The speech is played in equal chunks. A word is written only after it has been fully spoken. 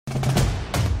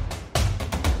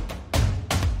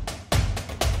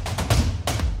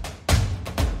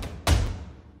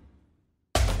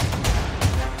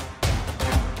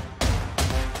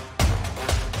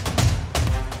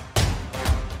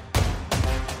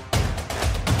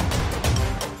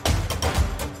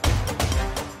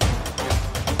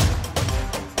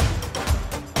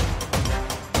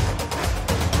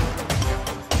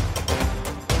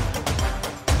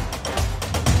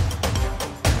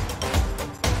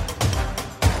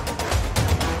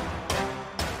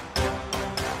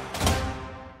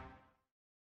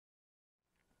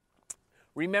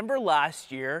Remember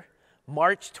last year,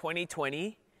 March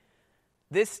 2020?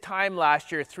 This time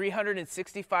last year,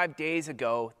 365 days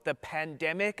ago, the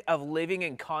pandemic of living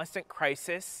in constant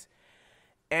crisis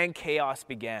and chaos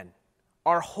began.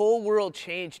 Our whole world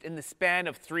changed in the span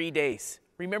of 3 days.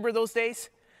 Remember those days?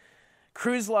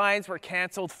 Cruise lines were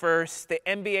canceled first. The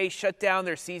NBA shut down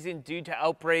their season due to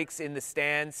outbreaks in the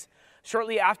stands.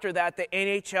 Shortly after that, the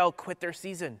NHL quit their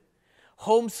season.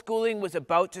 Homeschooling was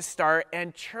about to start,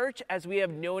 and church, as we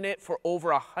have known it for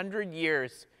over 100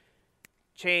 years,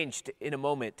 changed in a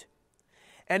moment.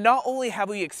 And not only have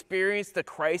we experienced the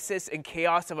crisis and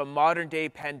chaos of a modern-day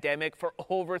pandemic for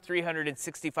over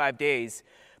 365 days,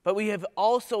 but we have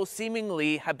also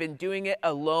seemingly have been doing it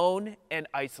alone and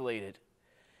isolated.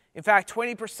 In fact,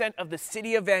 20% of the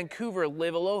city of Vancouver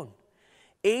live alone.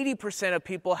 80% of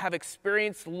people have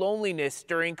experienced loneliness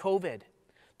during COVID.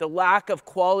 The lack of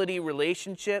quality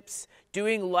relationships,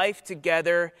 doing life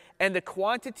together, and the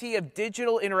quantity of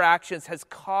digital interactions has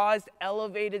caused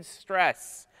elevated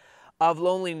stress of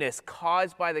loneliness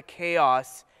caused by the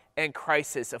chaos and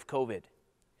crisis of COVID.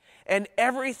 And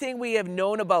everything we have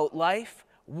known about life,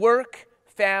 work,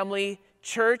 family,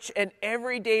 church, and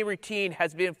everyday routine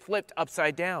has been flipped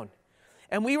upside down.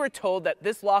 And we were told that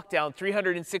this lockdown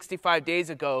 365 days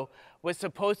ago was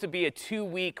supposed to be a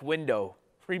 2-week window.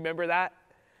 Remember that?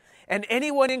 And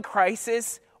anyone in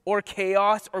crisis or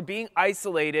chaos or being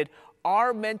isolated,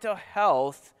 our mental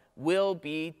health will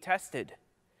be tested.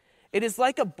 It is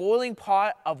like a boiling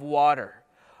pot of water.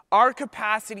 Our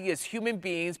capacity as human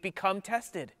beings become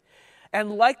tested.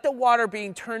 And like the water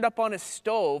being turned up on a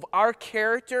stove, our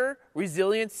character,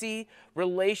 resiliency,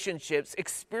 relationships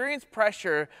experience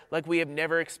pressure like we have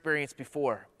never experienced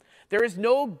before. There is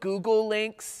no Google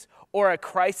links or a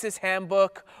crisis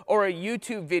handbook or a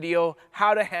YouTube video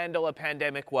how to handle a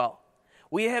pandemic well.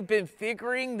 We have been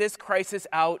figuring this crisis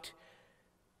out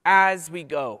as we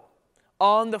go,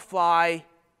 on the fly,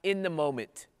 in the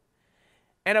moment.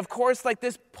 And of course, like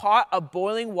this pot of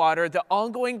boiling water, the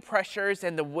ongoing pressures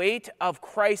and the weight of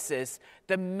crisis,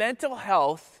 the mental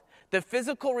health, the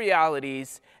physical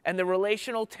realities, and the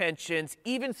relational tensions,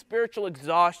 even spiritual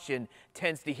exhaustion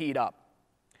tends to heat up.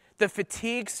 The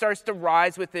fatigue starts to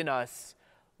rise within us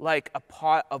like a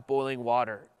pot of boiling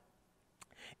water.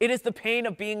 It is the pain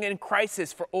of being in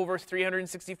crisis for over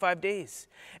 365 days.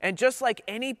 And just like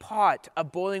any pot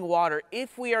of boiling water,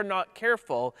 if we are not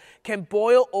careful, can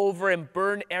boil over and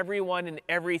burn everyone and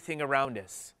everything around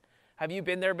us. Have you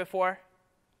been there before?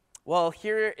 Well,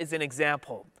 here is an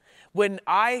example. When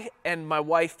I and my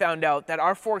wife found out that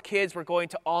our 4 kids were going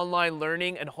to online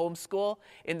learning and homeschool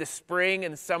in the spring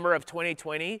and summer of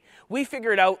 2020, we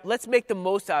figured out, let's make the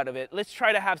most out of it. Let's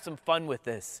try to have some fun with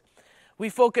this. We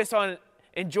focus on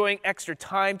enjoying extra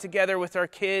time together with our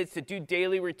kids to do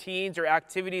daily routines or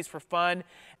activities for fun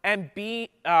and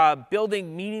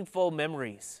building meaningful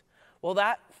memories. Well,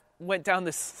 that went down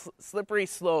the slippery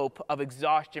slope of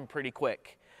exhaustion pretty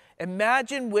quick.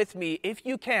 Imagine with me, if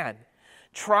you can,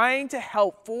 trying to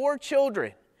help 4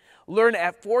 children learn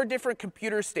at 4 different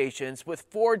computer stations with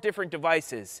 4 different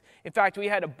devices. In fact, we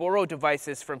had to borrow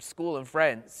devices from school and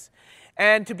friends.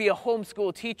 And to be a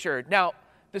homeschool teacher. Now,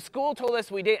 the school told us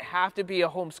we didn't have to be a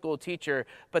homeschool teacher,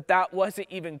 but that wasn't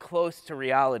even close to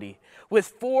reality. With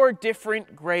 4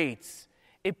 different grades,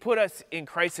 it put us in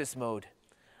crisis mode.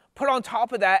 Put on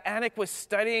top of that, Anik was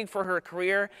studying for her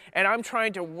career, and I'm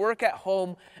trying to work at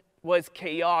home was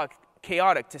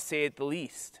chaotic to say the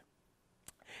least.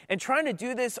 And trying to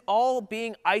do this all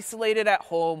being isolated at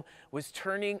home was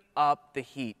turning up the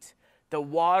heat. The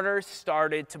water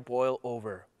started to boil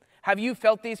over. Have you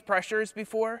felt these pressures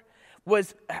before?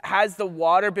 Has the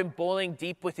water been boiling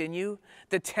deep within you?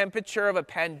 The temperature of a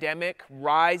pandemic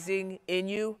rising in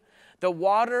you? The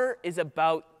water is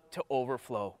about to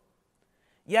overflow.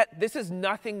 Yet this is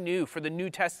nothing new for the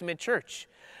New Testament church.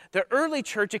 The early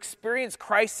church experienced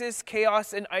crisis,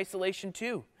 chaos, and isolation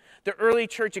too. The early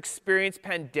church experienced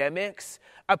pandemics,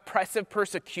 oppressive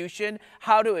persecution,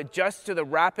 how to adjust to the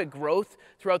rapid growth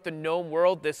throughout the known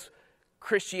world, this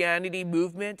Christianity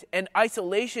movement, and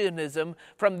isolationism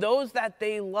from those that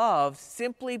they loved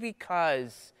simply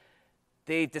because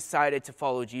they decided to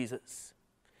follow Jesus.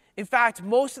 In fact,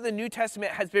 most of the New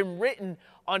Testament has been written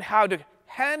on how to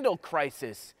handle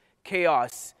crisis,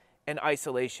 chaos, and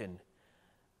isolation.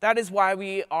 That is why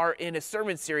we are in a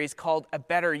sermon series called A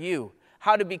Better You,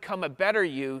 how to become a better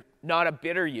you, not a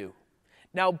bitter you.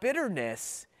 Now,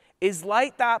 bitterness is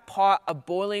like that pot of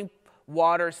boiling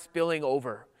water spilling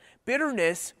over.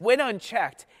 Bitterness, when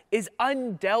unchecked, is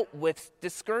undealt with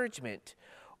discouragement.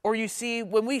 Or you see,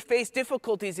 when we face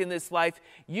difficulties in this life,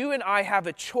 you and I have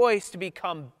a choice to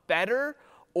become better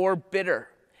or bitter.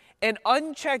 And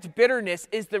unchecked bitterness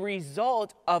is the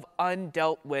result of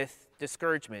undealt with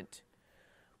discouragement.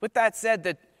 With that said,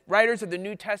 the writers of the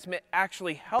New Testament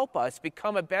actually help us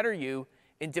become a better you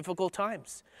in difficult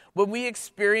times. When we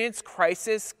experience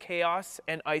crisis, chaos,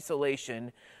 and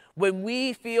isolation, when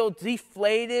we feel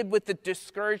deflated with the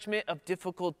discouragement of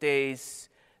difficult days,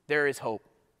 there is hope.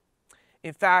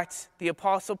 In fact, the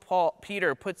Apostle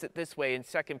Peter puts it this way in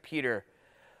 2 Peter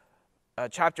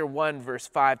chapter 1, verse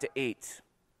 5 to 8.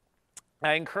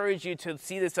 I encourage you to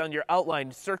see this on your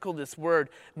outline. Circle this word,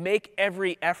 make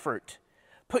every effort.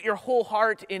 Put your whole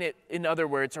heart in it, in other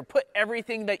words, or put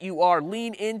everything that you are,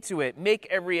 lean into it, make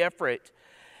every effort.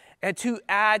 And to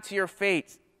add to your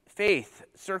faith,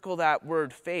 circle that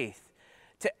word faith.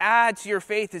 To add to your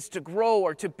faith is to grow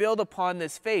or to build upon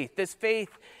this faith. This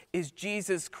faith is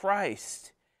Jesus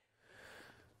Christ.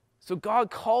 So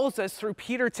God calls us through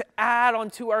Peter to add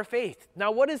onto our faith.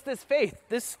 Now, what is this faith?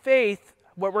 This faith,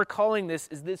 what we're calling this,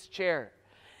 is this chair.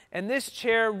 And this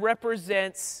chair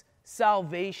represents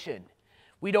salvation.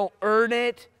 We don't earn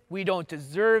it, we don't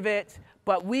deserve it,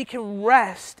 but we can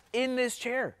rest in this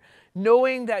chair,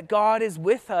 knowing that God is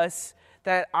with us,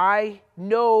 that I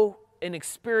know and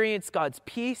experience God's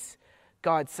peace,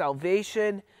 God's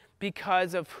salvation,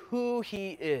 because of who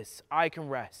He is. I can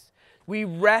rest. We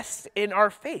rest in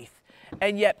our faith.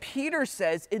 And yet Peter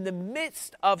says, in the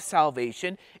midst of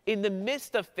salvation, in the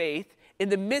midst of faith, in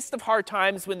the midst of hard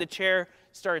times when the chair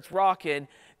starts rocking,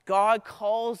 God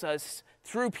calls us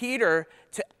through Peter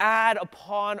to add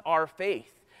upon our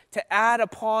faith, to add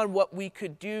upon what we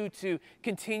could do to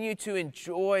continue to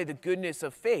enjoy the goodness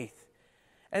of faith.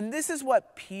 And this is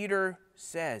what Peter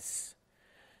says: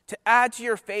 to add to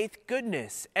your faith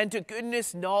goodness, and to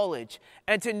goodness knowledge,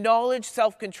 and to knowledge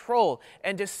self-control,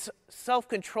 and to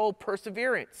self-control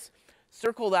perseverance.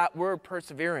 Circle that word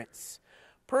perseverance.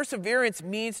 Perseverance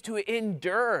means to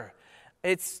endure.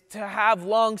 It's to have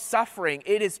long suffering.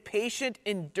 It is patient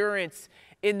endurance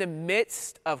in the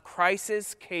midst of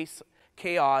crisis,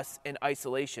 chaos, and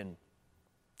isolation.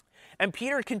 And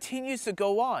Peter continues to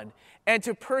go on. And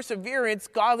to perseverance,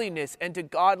 godliness, and to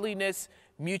godliness,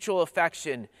 mutual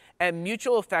affection, and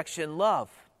mutual affection,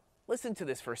 love. Listen to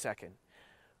this for a second.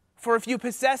 For if you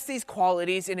possess these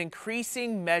qualities in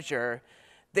increasing measure,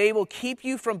 they will keep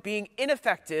you from being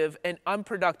ineffective and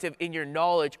unproductive in your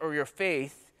knowledge or your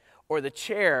faith, or the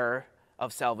chair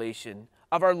of salvation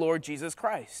of our Lord Jesus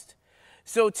Christ.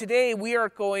 So today we are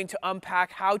going to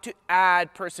unpack how to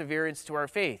add perseverance to our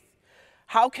faith.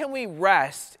 How can we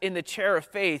rest in the chair of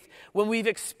faith when we've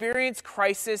experienced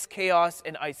crisis, chaos,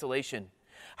 and isolation?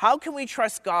 How can we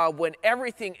trust God when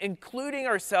everything, including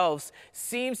ourselves,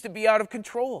 seems to be out of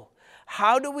control?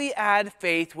 How do we add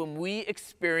faith when we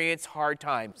experience hard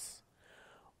times?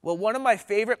 Well, one of my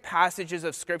favorite passages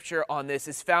of Scripture on this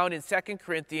is found in 2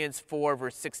 Corinthians 4,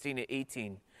 verse 16 to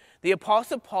 18. The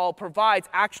Apostle Paul provides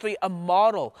actually a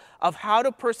model of how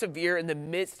to persevere in the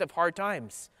midst of hard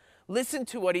times. Listen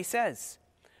to what he says.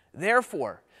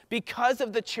 Therefore, because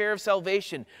of the chair of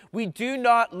salvation, we do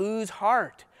not lose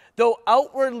heart. Though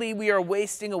outwardly we are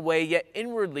wasting away, yet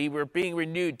inwardly we're being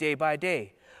renewed day by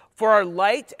day. For our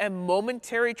light and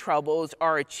momentary troubles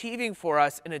are achieving for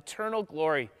us an eternal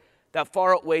glory that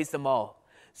far outweighs them all.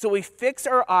 So we fix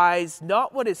our eyes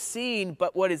not what is seen,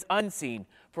 but what is unseen.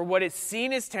 For what is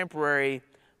seen is temporary,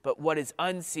 but what is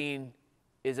unseen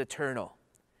is eternal.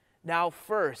 Now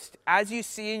first, as you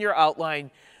see in your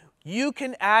outline, you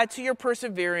can add to your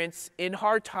perseverance in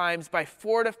hard times by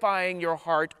fortifying your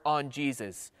heart on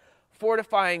Jesus.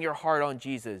 Fortifying your heart on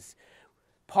Jesus.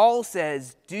 Paul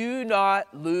says, do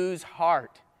not lose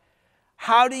heart.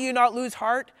 How do you not lose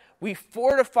heart? We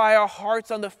fortify our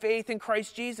hearts on the faith in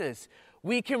Christ Jesus.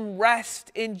 We can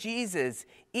rest in Jesus.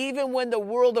 Even when the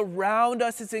world around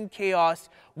us is in chaos,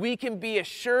 we can be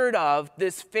assured of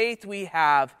this faith we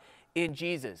have in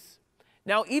Jesus.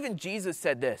 Now, even Jesus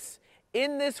said this: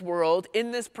 in this world,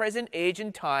 in this present age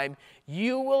and time,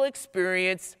 you will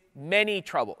experience many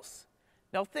troubles.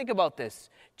 Now think about this.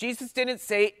 Jesus didn't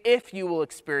say if you will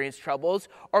experience troubles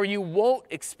or you won't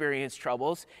experience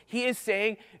troubles. He is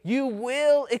saying you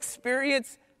will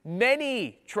experience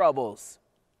many troubles.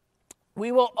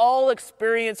 We will all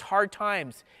experience hard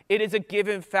times. It is a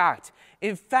given fact.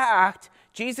 In fact,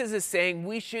 Jesus is saying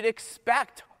we should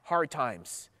expect hard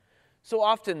times. So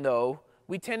often, though,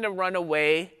 we tend to run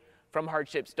away from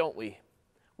hardships, don't we?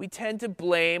 We tend to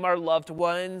blame our loved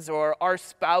ones or our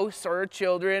spouse or our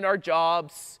children, our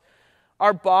jobs,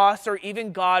 our boss, or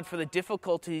even God for the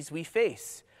difficulties we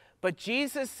face. But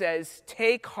Jesus says,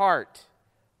 take heart.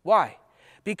 Why?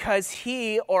 Because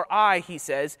he, or I, he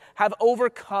says, have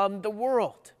overcome the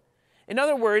world. In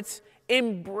other words,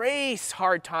 Embrace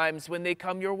hard times when they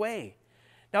come your way.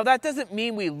 Now, that doesn't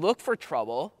mean we look for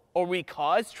trouble or we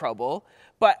cause trouble,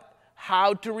 but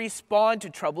how to respond to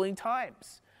troubling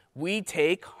times. We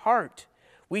take heart.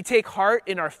 We take heart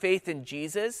in our faith in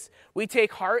Jesus. We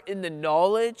take heart in the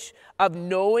knowledge of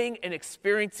knowing and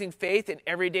experiencing faith in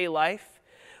everyday life.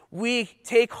 We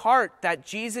take heart that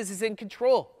Jesus is in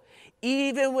control,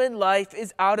 even when life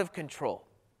is out of control.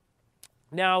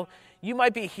 Now, you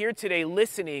might be here today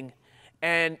listening,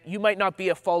 and you might not be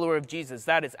a follower of Jesus.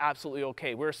 That is absolutely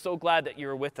okay. We're so glad that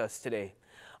you're with us today.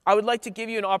 I would like to give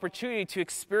you an opportunity to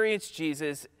experience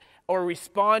Jesus or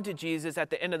respond to Jesus at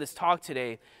the end of this talk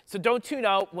today. So don't tune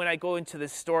out when I go into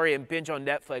this story and binge on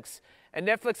Netflix. And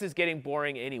Netflix is getting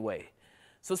boring anyway.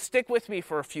 So stick with me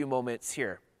for a few moments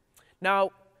here.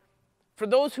 Now, for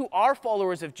those who are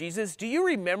followers of Jesus, do you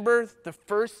remember the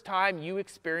first time you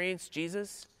experienced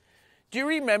Jesus? Do you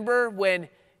remember when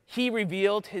he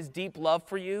revealed his deep love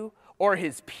for you or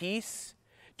his peace?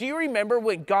 Do you remember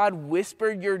when God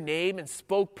whispered your name and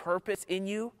spoke purpose in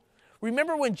you?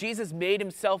 Remember when Jesus made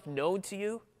himself known to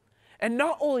you? And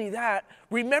not only that,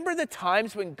 remember the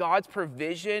times when God's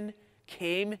provision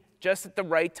came just at the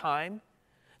right time?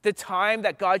 The time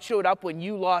that God showed up when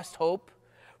you lost hope?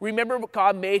 Remember when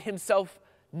God made himself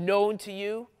known to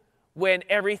you when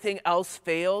everything else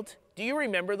failed? Do you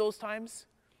remember those times?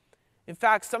 In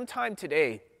fact, sometime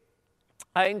today,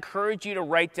 I encourage you to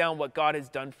write down what God has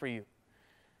done for you.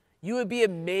 You would be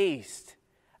amazed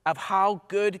of how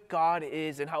good God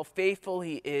is and how faithful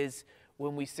he is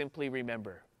when we simply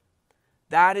remember.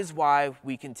 That is why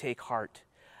we can take heart.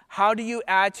 How do you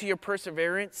add to your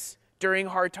perseverance during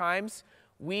hard times?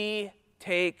 We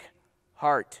take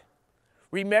heart.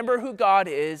 Remember who God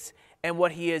is and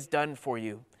what he has done for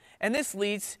you. And this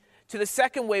leads to the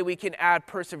second way we can add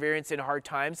perseverance in hard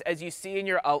times. As you see in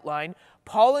your outline,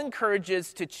 Paul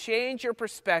encourages to change your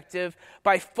perspective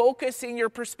by focusing your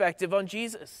perspective on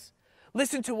Jesus.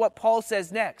 Listen to what Paul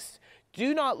says next.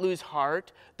 Do not lose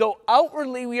heart, though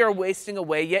outwardly we are wasting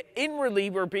away, yet inwardly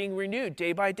we're being renewed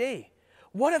day by day.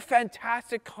 What a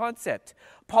fantastic concept.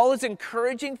 Paul is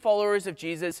encouraging followers of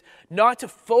Jesus not to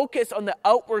focus on the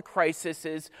outward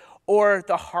crises or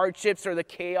the hardships or the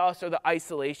chaos or the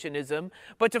isolationism,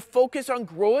 but to focus on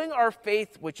growing our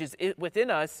faith, which is within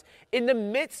us, in the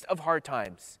midst of hard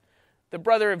times. The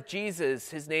brother of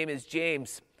Jesus, his name is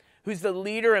James, who's the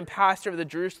leader and pastor of the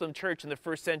Jerusalem church in the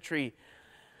first century,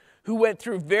 who went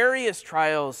through various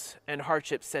trials and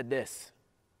hardships, said this.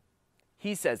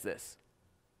 He says this,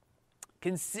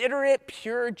 "Consider it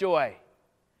pure joy,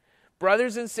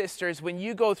 brothers and sisters, when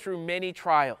you go through many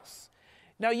trials."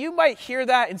 Now, you might hear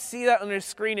that and see that on the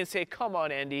screen and say, come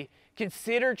on, Andy,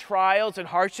 consider trials and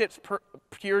hardships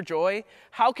pure joy?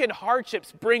 How can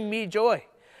hardships bring me joy?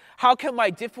 How can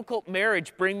my difficult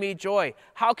marriage bring me joy?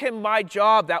 How can my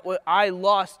job that I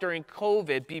lost during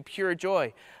COVID be pure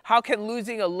joy? How can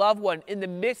losing a loved one in the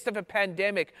midst of a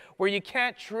pandemic where you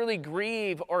can't truly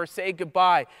grieve or say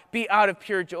goodbye be out of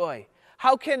pure joy?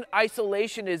 How can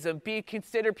isolationism be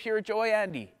considered pure joy,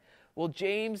 Andy? Well,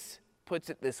 James puts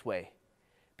it this way.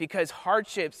 Because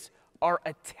hardships are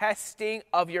a testing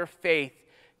of your faith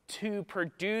to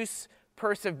produce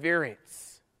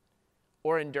perseverance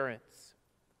or endurance.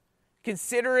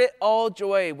 Consider it all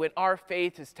joy when our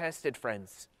faith is tested,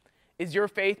 friends. Is your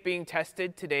faith being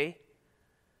tested today?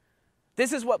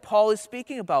 This is what Paul is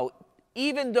speaking about.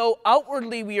 Even though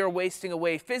outwardly we are wasting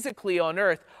away physically on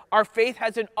earth, our faith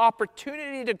has an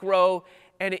opportunity to grow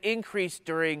and increase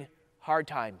during hard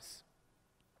times.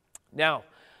 Now,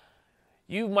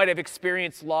 you might have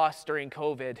experienced loss during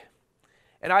COVID,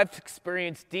 and I've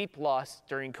experienced deep loss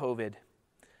during COVID.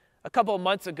 A couple of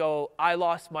months ago, I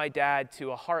lost my dad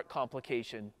to a heart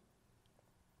complication.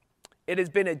 It has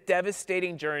been a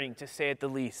devastating journey, to say it the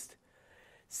least.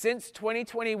 Since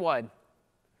 2021,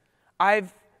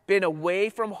 I've been away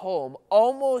from home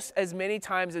almost as many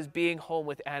times as being home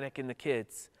with Anik and the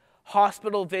kids.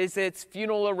 Hospital visits,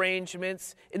 funeral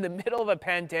arrangements, in the middle of a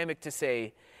pandemic, to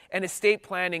say, and estate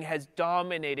planning has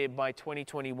dominated my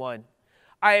 2021.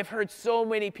 I have heard so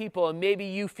many people, and maybe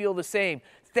you feel the same,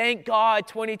 thank God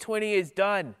 2020 is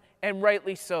done, and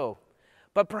rightly so.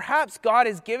 But perhaps God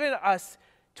has given us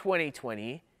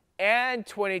 2020 and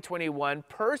 2021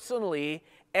 personally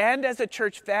and as a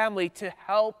church family to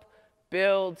help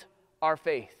build our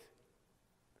faith.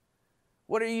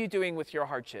 What are you doing with your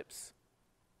hardships?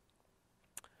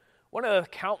 One of the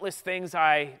countless things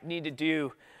I need to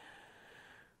do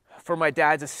for my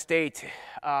dad's estate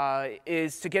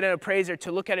is to get an appraiser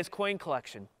to look at his coin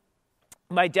collection.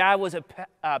 My dad was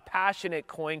a passionate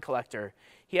coin collector.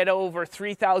 He had over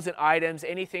 3,000 items,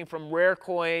 anything from rare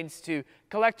coins to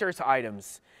collector's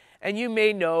items. And you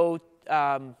may know,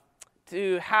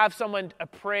 to have someone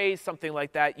appraise something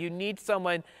like that, you need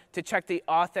someone to check the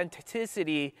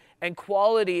authenticity and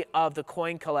quality of the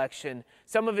coin collection.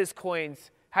 Some of his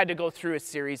coins had to go through a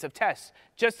series of tests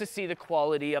just to see the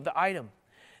quality of the item.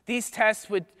 These tests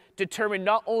would determine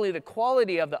not only the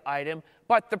quality of the item,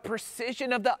 but the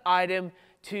precision of the item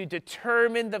to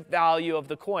determine the value of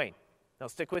the coin. Now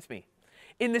stick with me.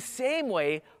 In the same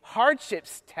way,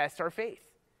 hardships test our faith.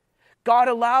 God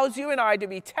allows you and I to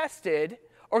be tested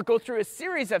or go through a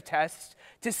series of tests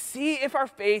to see if our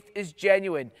faith is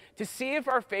genuine, to see if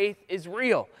our faith is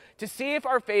real, to see if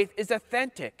our faith is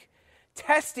authentic.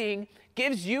 Testing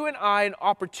gives you and I an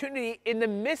opportunity in the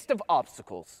midst of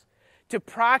obstacles to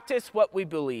practice what we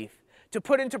believe, to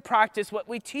put into practice what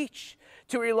we teach,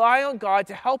 to rely on God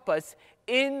to help us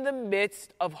in the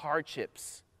midst of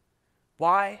hardships.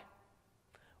 Why?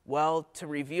 Well, to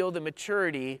reveal the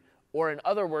maturity, or in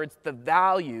other words, the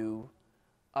value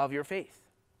of your faith.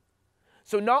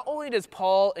 So not only does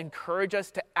Paul encourage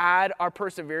us to add our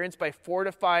perseverance by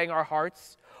fortifying our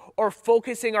hearts or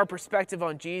focusing our perspective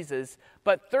on Jesus,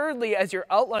 but thirdly, as your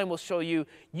outline will show you,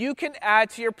 you can add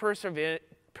to your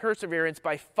perseverance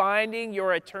by finding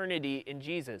your eternity in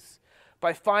Jesus.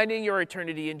 By finding your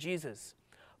eternity in Jesus.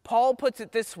 Paul puts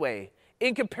it this way: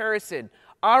 in comparison,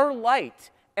 our light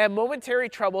and momentary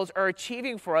troubles are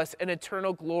achieving for us an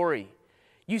eternal glory.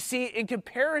 You see, in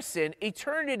comparison,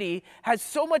 eternity has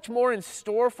so much more in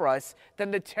store for us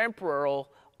than the temporal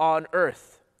on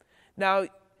earth. Now,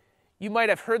 you might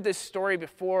have heard this story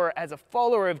before as a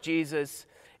follower of Jesus.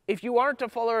 If you aren't a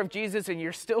follower of Jesus and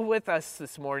you're still with us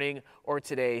this morning or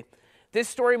today, this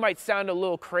story might sound a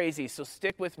little crazy, so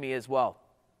stick with me as well.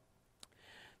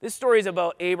 This story is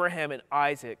about Abraham and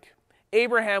Isaac.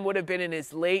 Abraham would have been in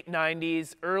his late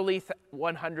 90s, early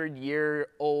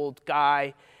 100-year-old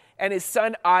guy, and his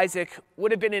son Isaac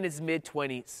would have been in his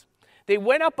mid-20s. They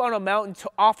went up on a mountain to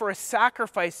offer a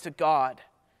sacrifice to God.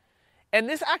 And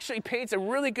this actually paints a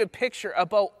really good picture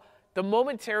about the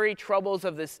momentary troubles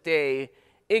of this day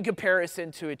in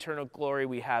comparison to eternal glory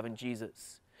we have in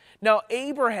Jesus. Now,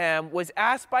 Abraham was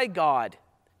asked by God,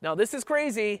 now this is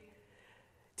crazy,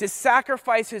 to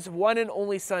sacrifice his one and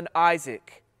only son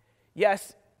Isaac.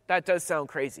 Yes, that does sound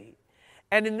crazy.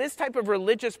 And in this type of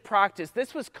religious practice,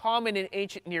 this was common in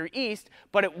ancient Near East,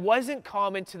 but it wasn't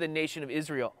common to the nation of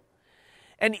Israel.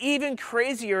 And even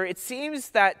crazier, it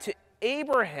seems that to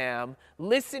Abraham,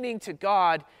 listening to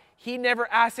God, he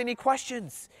never asked any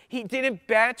questions. He didn't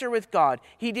banter with God.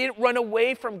 He didn't run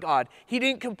away from God. He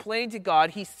didn't complain to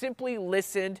God. He simply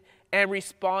listened and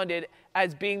responded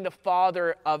as being the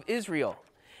father of Israel.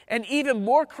 And even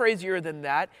more crazier than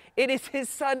that, it is his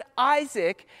son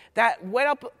Isaac that went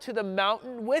up to the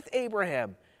mountain with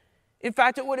Abraham. In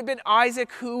fact, it would have been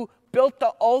Isaac who built the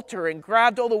altar and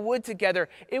grabbed all the wood together.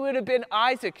 It would have been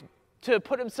Isaac to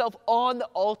put himself on the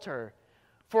altar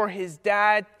for his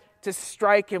dad to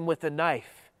strike him with a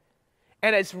knife.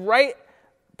 And as right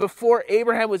before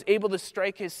Abraham was able to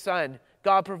strike his son,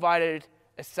 God provided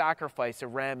a sacrifice, a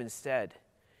ram instead.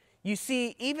 You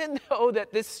see, even though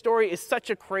that this story is such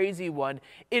a crazy one,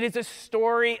 it is a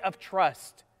story of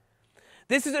trust.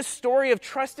 This is a story of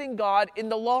trusting God in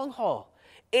the long haul.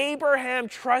 Abraham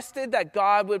trusted that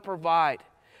God would provide.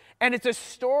 And it's a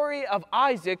story of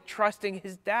Isaac trusting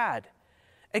his dad.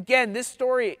 Again, this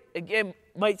story,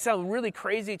 might sound really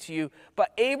crazy to you,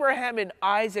 but Abraham and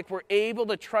Isaac were able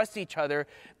to trust each other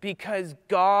because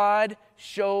God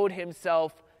showed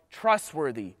himself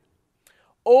trustworthy.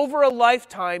 Over a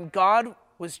lifetime, God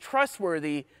was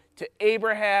trustworthy to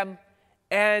Abraham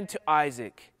and to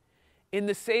Isaac. In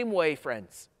the same way,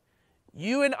 friends,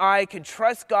 you and I can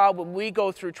trust God when we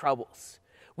go through troubles.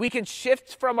 We can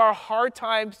shift from our hard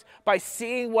times by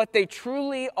seeing what they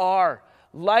truly are,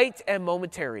 light and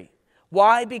momentary.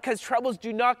 Why? Because troubles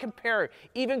do not compare,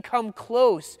 even come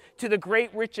close to the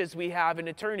great riches we have in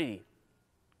eternity.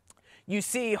 You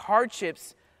see,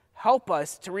 hardships help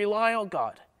us to rely on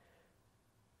God.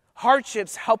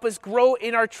 Hardships help us grow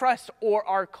in our trust, or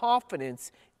our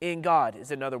confidence in God is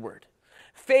another word.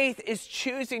 Faith is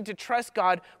choosing to trust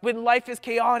God when life is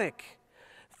chaotic.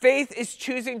 Faith is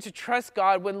choosing to trust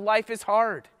God when life is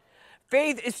hard.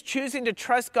 Faith is choosing to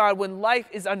trust God when life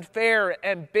is unfair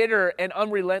and bitter and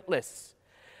unrelentless.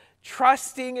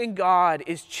 Trusting in God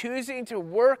is choosing to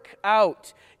work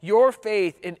out your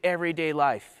faith in everyday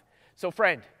life. So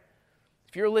friend,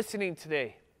 if you're listening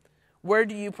today, where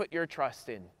do you put your trust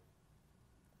in?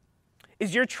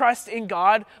 Is your trust in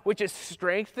God, which is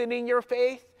strengthening your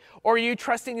faith? Or are you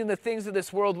trusting in the things of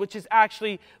this world, which is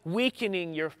actually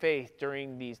weakening your faith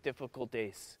during these difficult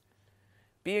days?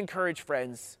 Be encouraged,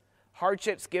 friends.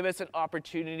 Hardships give us an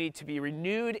opportunity to be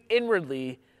renewed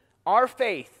inwardly, our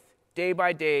faith, day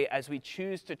by day, as we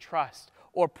choose to trust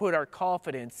or put our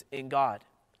confidence in God.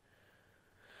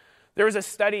 There was a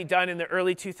study done in the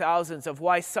early 2000s of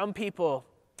why some people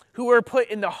who were put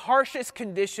in the harshest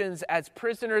conditions as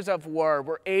prisoners of war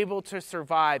were able to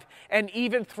survive and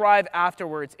even thrive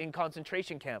afterwards in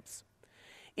concentration camps.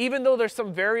 Even though there's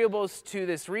some variables to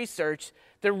this research,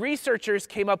 the researchers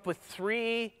came up with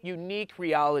 3 unique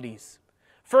realities.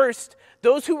 First,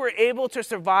 those who were able to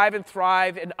survive and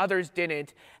thrive and others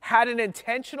didn't had an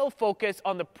intentional focus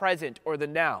on the present or the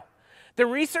now. The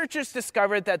researchers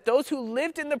discovered that those who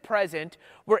lived in the present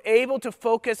were able to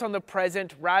focus on the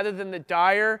present rather than the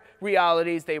dire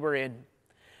realities they were in.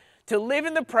 To live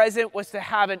in the present was to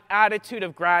have an attitude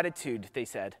of gratitude, they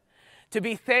said, to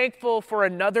be thankful for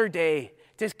another day,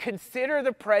 to consider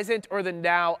the present or the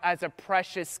now as a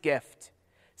precious gift.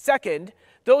 Second,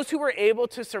 those who were able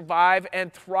to survive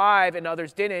and thrive and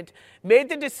others didn't made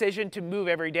the decision to move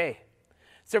every day.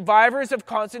 Survivors of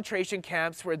concentration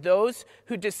camps were those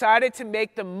who decided to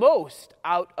make the most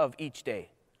out of each day.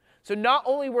 So not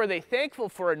only were they thankful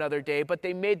for another day, but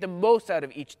they made the most out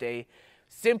of each day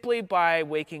simply by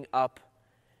waking up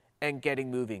and getting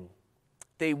moving.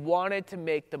 They wanted to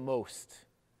make the most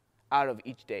out of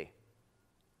each day.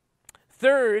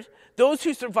 Third, those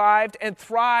who survived and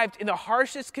thrived in the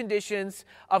harshest conditions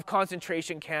of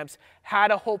concentration camps had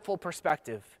a hopeful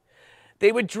perspective.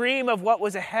 They would dream of what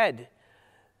was ahead,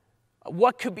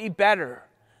 what could be better,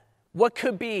 what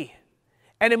could be.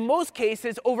 And in most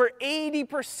cases, over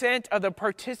 80% of the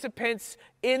participants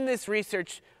in this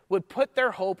research would put their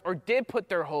hope, or did put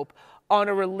their hope, on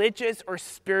a religious or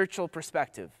spiritual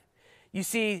perspective. You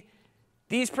see,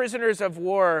 these prisoners of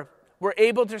war were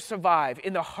able to survive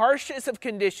in the harshest of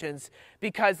conditions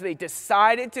because they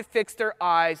decided to fix their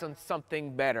eyes on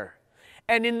something better.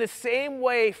 And in the same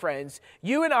way, friends,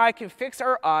 you and I can fix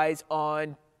our eyes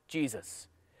on Jesus.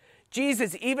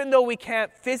 Jesus, even though we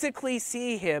can't physically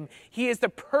see him, he is the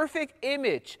perfect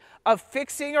image of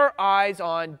fixing our eyes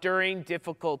on during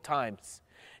difficult times.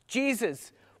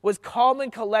 Jesus was calm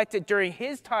and collected during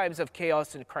his times of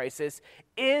chaos and crisis,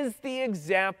 is the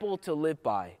example to live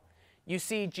by. You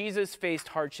see, Jesus faced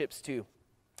hardships too.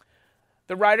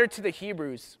 The writer to the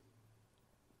Hebrews,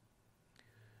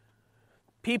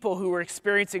 people who were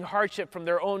experiencing hardship from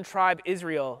their own tribe,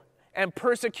 Israel, and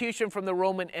persecution from the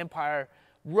Roman Empire,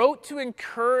 wrote to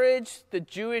encourage the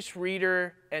Jewish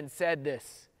reader and said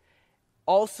this,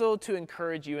 also to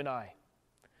encourage you and I.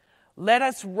 Let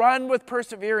us run with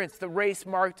perseverance the race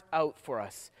marked out for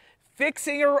us,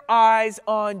 fixing our eyes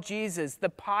on Jesus, the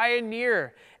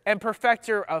pioneer and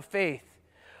perfecter of faith.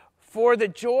 For the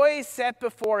joy set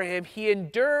before him, he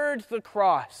endured the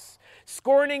cross,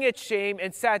 scorning its shame,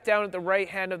 and sat down at the right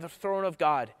hand of the throne of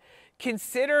God.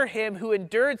 Consider him who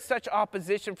endured such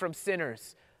opposition from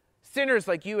sinners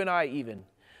like you and I even,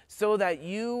 so that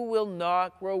you will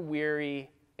not grow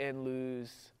weary and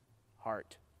lose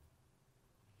heart.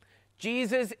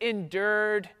 Jesus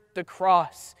endured the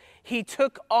cross. He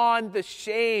took on the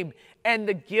shame and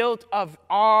the guilt of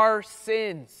our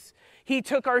sins. He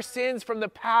took our sins from the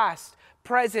past,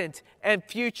 present, and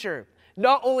future.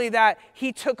 Not only that,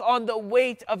 he took on the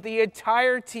weight of the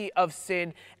entirety of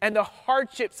sin and the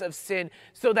hardships of sin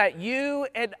so that you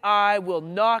and I will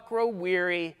not grow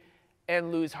weary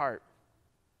and lose heart.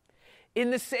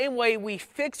 In the same way, we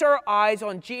fix our eyes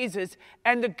on Jesus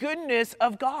and the goodness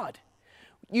of God.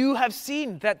 You have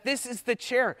seen that this is the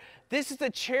chair. This is the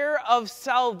chair of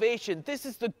salvation. This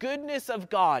is the goodness of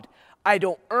God. I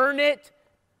don't earn it.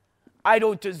 I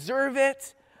don't deserve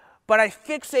it. But I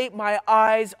fixate my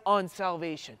eyes on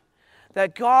salvation.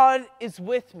 That God is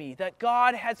with me. That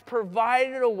God has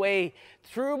provided a way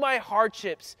through my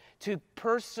hardships to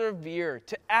persevere,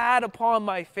 to add upon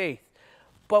my faith.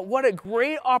 But what a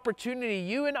great opportunity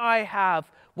you and I have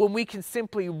when we can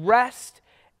simply rest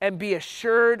and be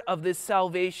assured of this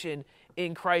salvation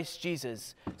in Christ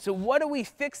Jesus. So what do we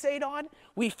fixate on?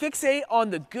 We fixate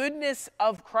on the goodness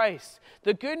of Christ,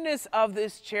 the goodness of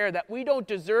this chair, that we don't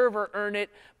deserve or earn it,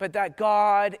 but that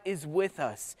God is with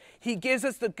us. He gives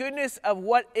us the goodness of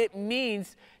what it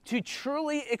means to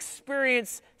truly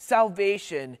experience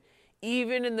salvation,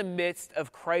 even in the midst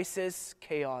of crisis,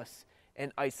 chaos,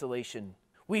 and isolation.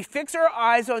 We fix our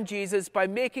eyes on Jesus by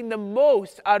making the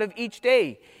most out of each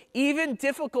day, even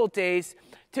difficult days,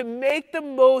 to make the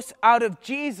most out of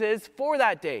Jesus for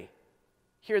that day.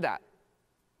 Hear that.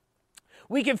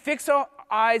 We can fix our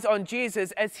eyes on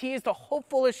Jesus as he is the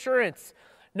hopeful assurance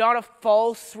not a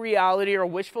false reality or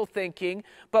wishful thinking,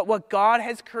 but what God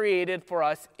has created for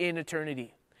us in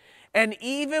eternity. And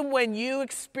even when you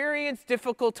experience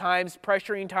difficult times,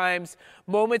 pressuring times,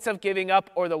 moments of giving up,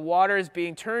 or the water is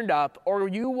being turned up, or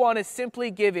you want to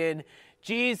simply give in,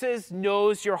 Jesus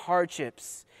knows your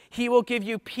hardships. He will give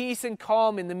you peace and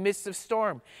calm in the midst of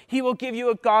storm. He will give you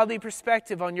a godly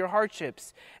perspective on your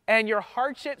hardships. And your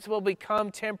hardships will become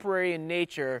temporary in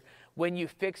nature when you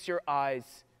fix your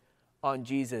eyes on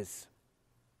Jesus.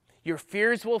 Your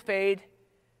fears will fade.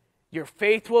 Your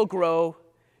faith will grow.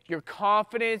 Your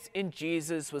confidence in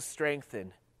Jesus will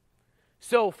strengthen.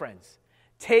 So, friends,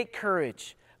 take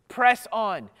courage. Press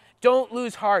on. Don't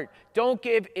lose heart. Don't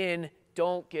give in.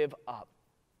 Don't give up.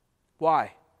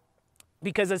 Why?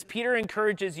 Because as Peter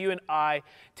encourages you and I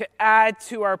to add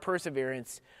to our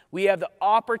perseverance, we have the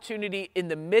opportunity in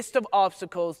the midst of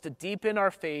obstacles to deepen our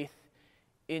faith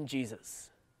in Jesus.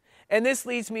 And this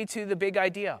leads me to the big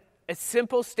idea, a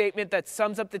simple statement that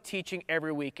sums up the teaching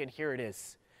every week, and here it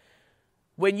is.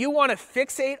 When you want to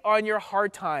fixate on your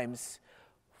hard times,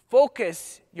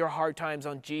 focus your hard times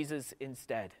on Jesus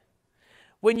instead.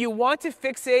 When you want to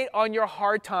fixate on your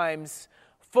hard times,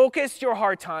 focus your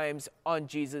hard times on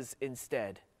Jesus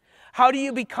instead. How do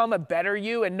you become a better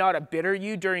you and not a bitter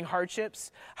you during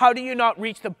hardships? How do you not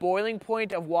reach the boiling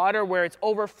point of water where it's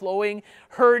overflowing,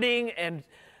 hurting, and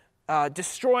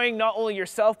destroying not only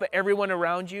yourself but everyone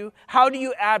around you? How do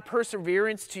you add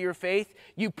perseverance to your faith?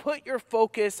 You put your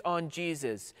focus on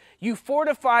Jesus. You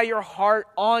fortify your heart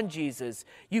on Jesus.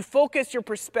 You focus your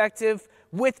perspective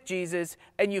with Jesus,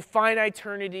 and you find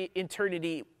eternity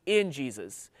in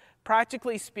Jesus.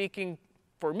 Practically speaking,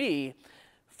 for me,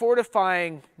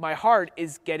 fortifying my heart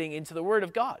is getting into the Word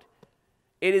of God.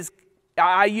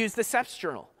 I use the Steps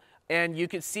Journal, and you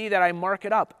can see that I mark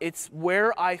it up. It's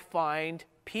where I find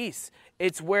peace.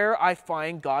 It's where I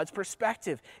find God's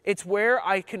perspective. It's where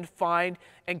I can find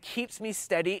and keeps me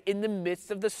steady in the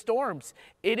midst of the storms.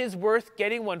 It is worth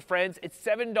getting one, friends. It's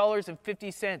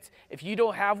 $7.50. If you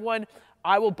don't have one,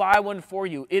 I will buy one for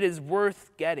you. It is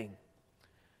worth getting.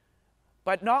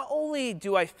 But not only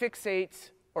do I fixate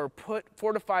or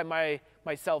fortify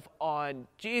myself on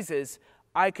Jesus,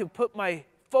 I could put my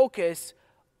focus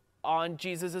on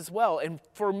Jesus as well. And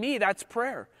for me, that's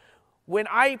prayer. When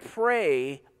I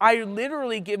pray, I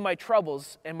literally give my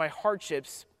troubles and my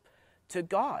hardships to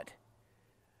God.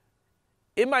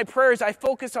 In my prayers, I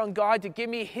focus on God to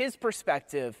give me His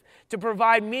perspective, to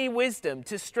provide me wisdom,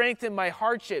 to strengthen my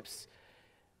hardships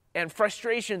and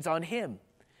frustrations on Him.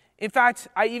 In fact,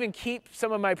 I even keep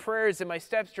some of my prayers in my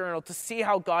Steps Journal to see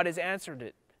how God has answered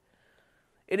it.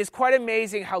 It is quite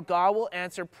amazing how God will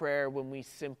answer prayer when we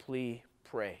simply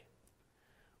pray.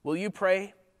 Will you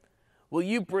pray? Will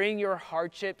you bring your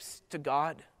hardships to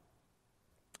God?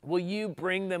 Will you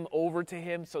bring them over to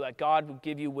Him so that God will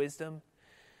give you wisdom?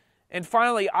 And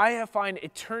finally, I have found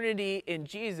eternity in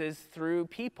Jesus through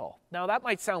people. Now, that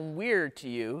might sound weird to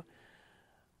you,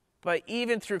 but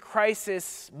even through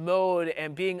crisis mode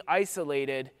and being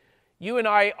isolated, you and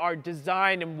I are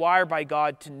designed and wired by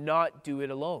God to not do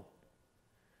it alone.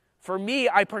 For me,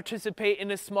 I participate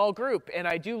in a small group, and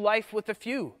I do life with a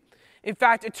few. In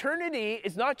fact, eternity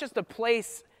is not just a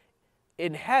place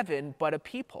in heaven, but a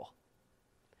people.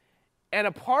 And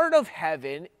a part of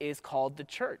heaven is called the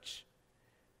church.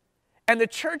 And the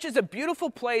church is a beautiful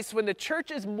place when the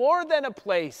church is more than a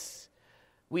place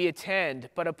we attend,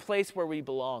 but a place where we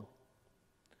belong.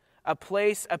 A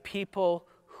place, a people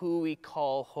who we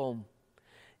call home.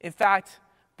 In fact,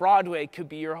 Broadway could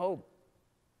be your home.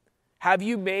 Have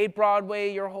you made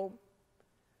Broadway your home?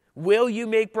 Will you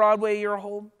make Broadway your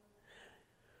home?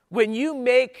 When you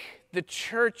make the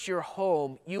church your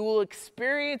home, you will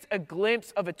experience a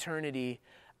glimpse of eternity,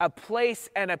 a place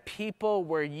and a people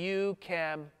where you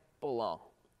can belong.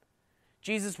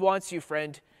 Jesus wants you,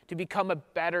 friend, to become a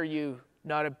better you,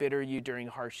 not a bitter you during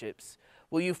hardships.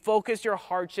 Will you focus your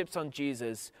hardships on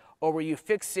Jesus, or will you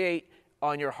fixate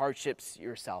on your hardships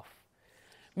yourself?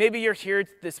 Maybe you're here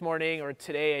this morning or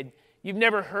today and you've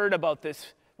never heard about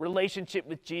this relationship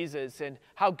with Jesus and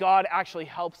how God actually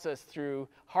helps us through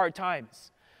hard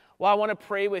times. Well, I want to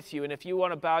pray with you, and if you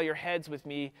want to bow your heads with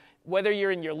me, whether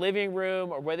you're in your living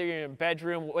room or whether you're in your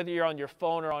bedroom, whether you're on your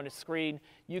phone or on a screen,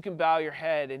 you can bow your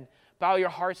head and bow your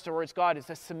hearts towards God. It's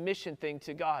a submission thing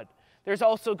to God. There's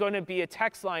also going to be a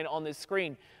text line on this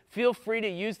screen. Feel free to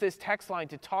use this text line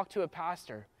to talk to a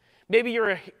pastor. Maybe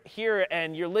you're here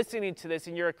and you're listening to this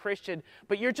and you're a Christian,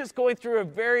 but you're just going through a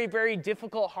very, very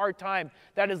difficult, hard time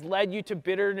that has led you to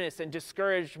bitterness and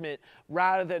discouragement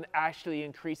rather than actually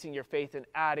increasing your faith and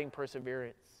adding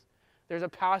perseverance. There's a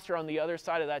pastor on the other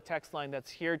side of that text line that's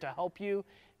here to help you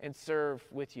and serve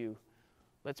with you.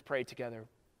 Let's pray together.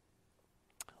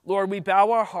 Lord, we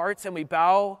bow our hearts and we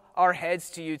bow our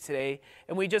heads to you today,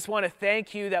 and we just want to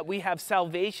thank you that we have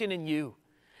salvation in you,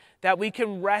 that we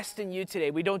can rest in you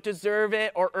today. We don't deserve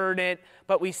it or earn it,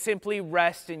 but we simply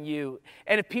rest in you.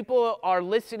 And if people are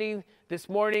listening this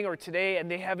morning or today and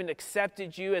they haven't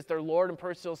accepted you as their Lord and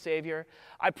personal Savior,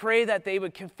 I pray that they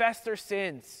would confess their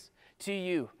sins to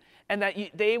you, and that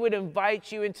they would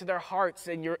invite you into their hearts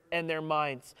and their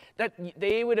minds, that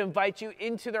they would invite you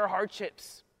into their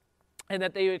hardships, and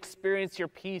that they would experience your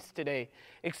peace today,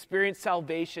 experience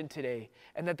salvation today,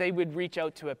 and that they would reach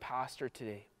out to a pastor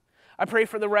today. I pray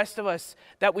for the rest of us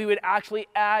that we would actually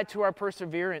add to our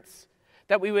perseverance,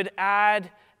 that we would add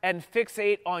and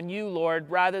fixate on you, Lord,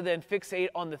 rather than fixate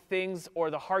on the things or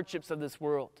the hardships of this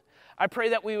world. I pray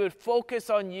that we would focus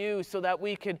on you so that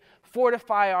we can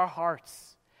fortify our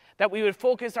hearts, that we would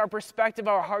focus our perspective,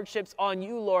 our hardships on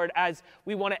you, Lord, as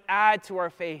we want to add to our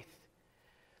faith.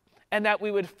 And that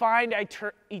we would find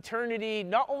eternity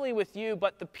not only with you,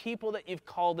 but the people that you've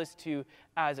called us to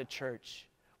as a church.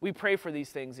 We pray for these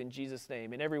things in Jesus'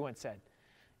 name. And everyone said,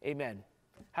 amen.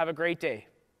 Have a great day.